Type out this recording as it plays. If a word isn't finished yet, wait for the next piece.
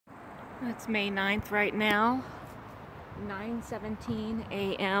It's May 9th right now, 9:17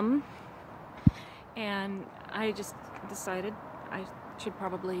 a.m. and I just decided I should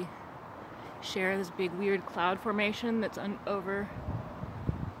probably share this big weird cloud formation that's over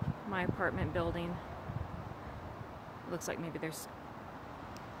my apartment building. It looks like maybe there's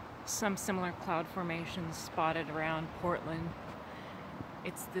some similar cloud formations spotted around Portland.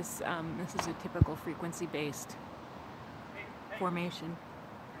 It's this is a typical frequency-based formation.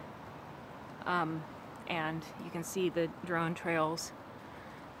 And you can see the drone trails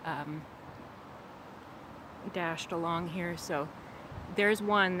dashed along here. So there's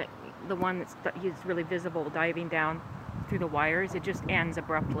one, the one that's really visible diving down through the wires. It just ends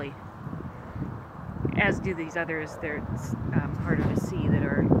abruptly, as do these others. They're harder to see that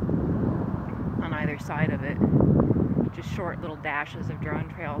are on either side of it. Just short little dashes of drone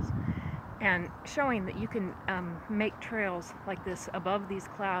trails, and showing that you can make trails like this above these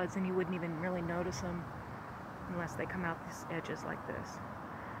clouds and you wouldn't even really notice them unless they come out these edges like this.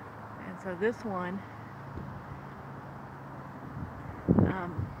 And so this one,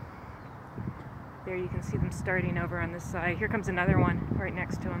 there you can see them starting over on this side. Here comes another one right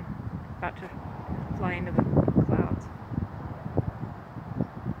next to him, about to fly into the clouds.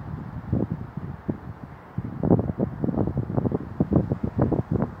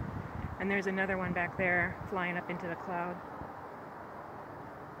 And there's another one back there flying up into the cloud.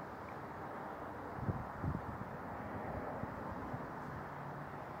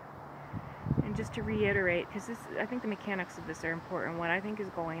 And just to reiterate, because I think the mechanics of this are important, what I think is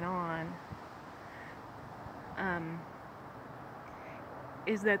going on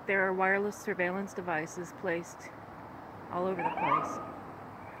is that there are wireless surveillance devices placed all over the place.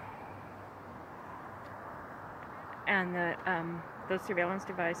 And that those surveillance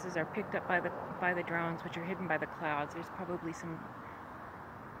devices are picked up by the drones, which are hidden by the clouds. There's probably some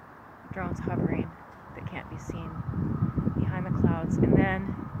drones hovering that can't be seen behind the clouds. And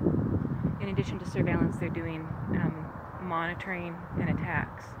then, in addition to surveillance, they're doing monitoring and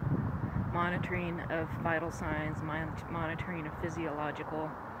attacks, monitoring of vital signs, monitoring of physiological,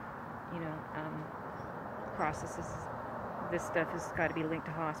 processes. This stuff has got to be linked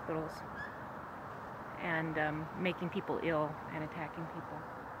to hospitals, and making people ill and attacking people.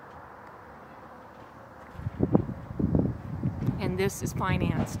 And this is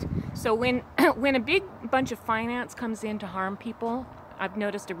financed. So when a big bunch of finance comes in to harm people, I've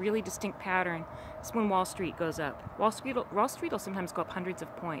noticed a really distinct pattern. It's when Wall Street goes up. Wall Street will sometimes go up hundreds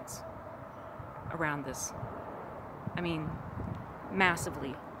of points around this. I mean,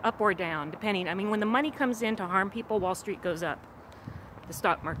 massively, up or down, depending. I mean, when the money comes in to harm people, Wall Street goes up. The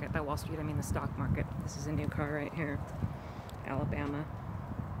stock market, by Wall Street I mean the stock market. This is a new car right here, Alabama.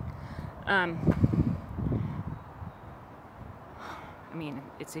 I mean,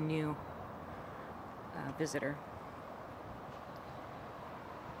 it's a new visitor.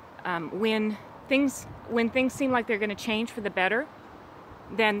 When things seem like they're going to change for the better,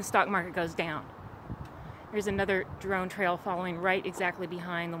 then the stock market goes down. There's another drone trail following right exactly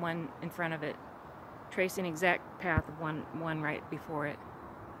behind the one in front of it, tracing exact path of one right before it,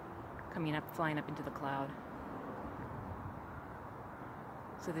 flying up into the cloud.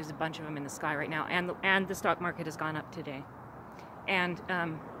 So there's a bunch of them in the sky right now, and the stock market has gone up today. And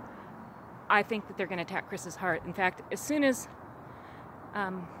I think that they're going to attack Chris's heart. In fact, as soon as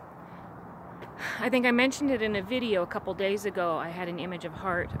I think I mentioned it in a video a couple days ago, I had an image of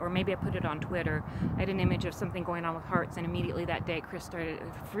Hart, or maybe I put it on Twitter. I had an image of something going on with Hart's, and immediately that day Chris started,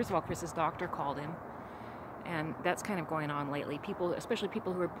 first of all, Chris's doctor called him. And that's kind of going on lately. People, especially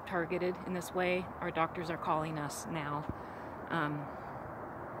people who are targeted in this way, our doctors are calling us now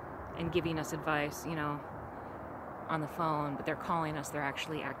and giving us advice, on the phone, but they're calling us, they're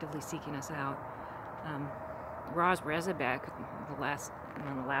actually actively seeking us out. Roz Rezabek,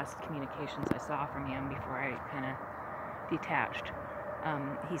 one of the last communications I saw from him before I kind of detached,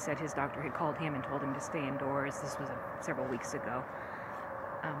 he said his doctor had called him and told him to stay indoors. This was several weeks ago.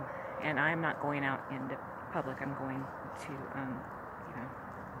 And I'm not going out into public. I'm going to,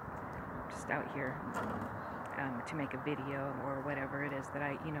 just out here to make a video or whatever it is that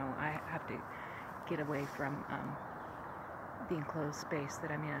I have to get away from the enclosed space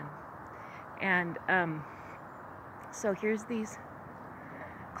that I'm in. And so here's these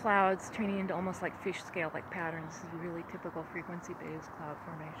clouds turning into almost like fish scale-like patterns. This is really typical frequency-based cloud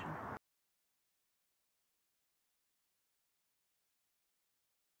formation.